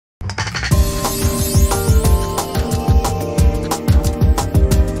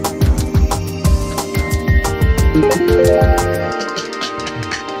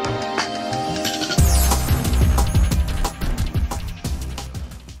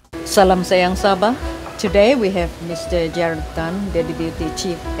Salam Sayang Sabah. Today we have Mr. Jared Tan, the Deputy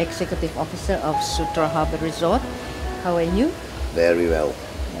Chief Executive Officer of Sutera Habour Resort. How are you? Very well.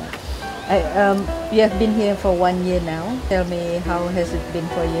 You have been here for 1 year now. Tell me, how has it been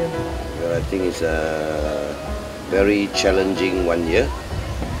for you? Well, I think it's a very challenging 1 year.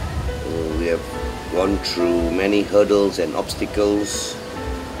 We have gone through many hurdles and obstacles,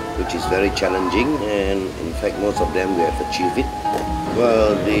 which is very challenging, and in fact most of them we have achieved it.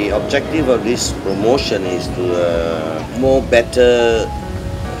 Well, the objective of this promotion is to more better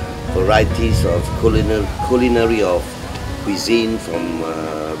varieties of culinary of cuisine from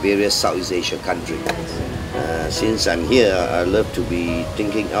various Southeast Asia countries. Since I'm here, I love to be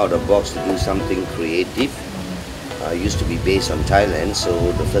thinking out of the box to do something creative. I used to be based on Thailand, so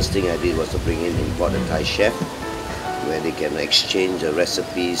the first thing I did was to bring in import a Thai chef, where they can exchange the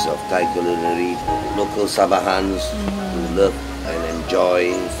recipes of Thai culinary, local Sabahans who love and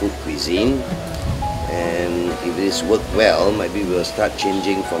enjoy food cuisine. And if this works well, maybe we'll start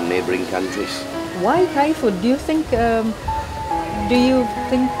changing from neighboring countries. Why Thai food? Do you think the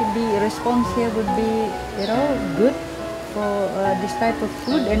response here would be, good for this type of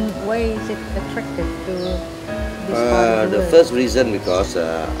food, and why is it attractive to this part of the world? First reason, because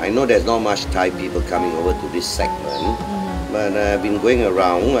I know there's not much Thai people coming over to this segment, but I've been going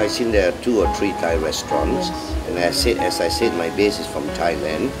around. I've seen there are 2 or 3 Thai restaurants, and as I said, my base is from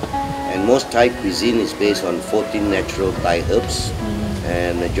Thailand, and most Thai cuisine is based on 14 natural Thai herbs,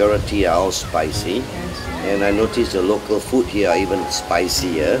 and majority are all spicy. And I noticed the local food here are even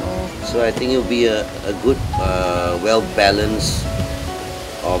spicier, so I think it will be a good, well-balanced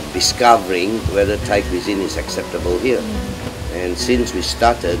of discovering whether Thai cuisine is acceptable here. And since we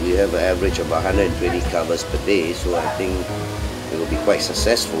started, we have an average of 120 covers per day, so I think it will be quite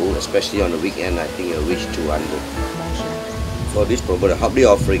successful, especially on the weekend. I think it will reach 200. For this program, the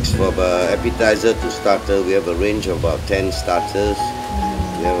offerings from appetizer to starter, we have a range of about 10 starters.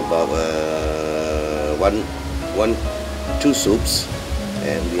 We have about 2 soups,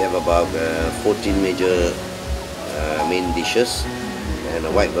 and we have about 14 major main dishes, and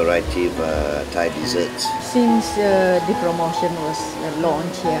a wide variety of Thai desserts. Since the promotion was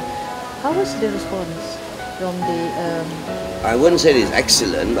launched here, how was the response from the... I wouldn't say it's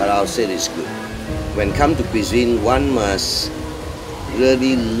excellent, but I'll say it's good. When come to cuisine, one must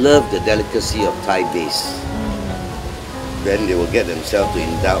really love the delicacy of Thai base. Then they will get themselves to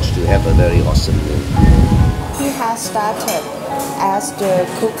indulge to have a very awesome meal. He has started as the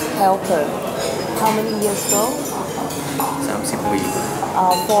cook helper. How many years ago? 30 ปี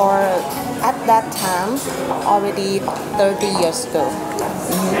For at that time, already 30 years ago.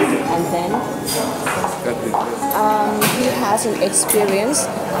 And then ก็คือ he has an experience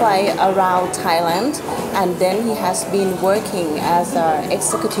quite around Thailand, and then he has been working as an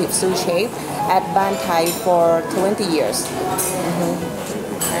executive sous chef at Ban Thai for 20 years.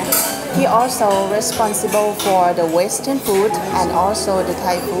 He also responsible for the Western food and also the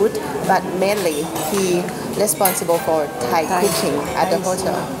Thai food, but mainly he responsible for Thai cooking at the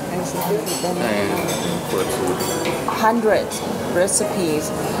hotel. เปิดสูตร 100 recipes,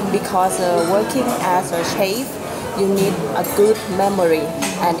 because working as a chef, you need a good memory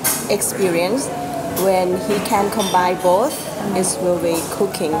and experience. When he can combine both, it will be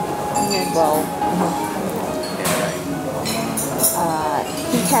cooking well.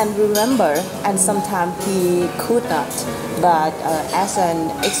 He can remember, and sometimes he could not, but as an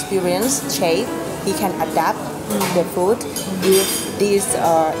experienced chef, he can adapt the food. If this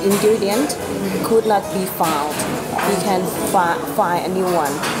ingredient could not be found, he can find a new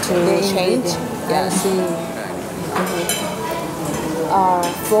one to change. Yes.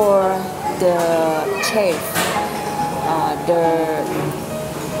 For the chef,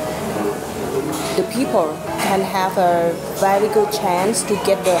 the people can have a very good chance to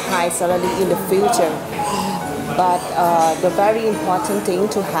get the high salary in the future. But the very important thing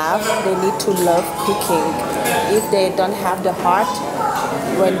to have, they need to love cooking. If they don't have the heart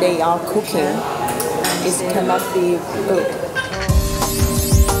when they are cooking, it cannot be good.